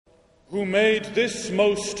who made this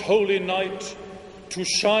most holy night to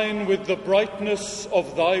shine with the brightness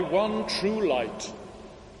of thy one true light,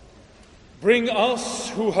 bring us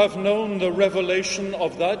who have known the revelation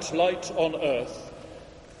of that light on earth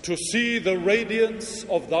to see the radiance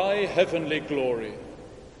of thy heavenly glory.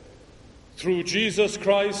 Through Jesus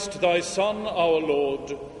Christ, thy Son, our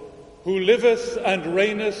Lord, who liveth and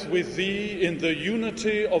reigneth with thee in the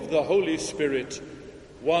unity of the Holy Spirit,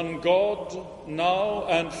 one God, now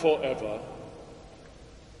and forever.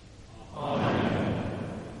 Amen.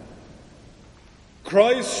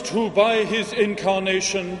 Christ, who by his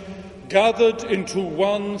incarnation gathered into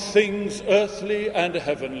one things earthly and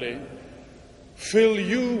heavenly, fill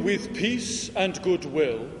you with peace and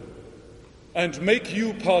goodwill, and make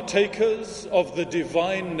you partakers of the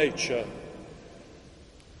divine nature.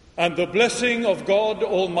 And the blessing of God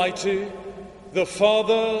Almighty, the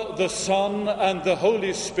Father, the Son, and the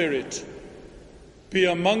Holy Spirit be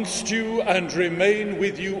amongst you and remain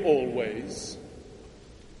with you always.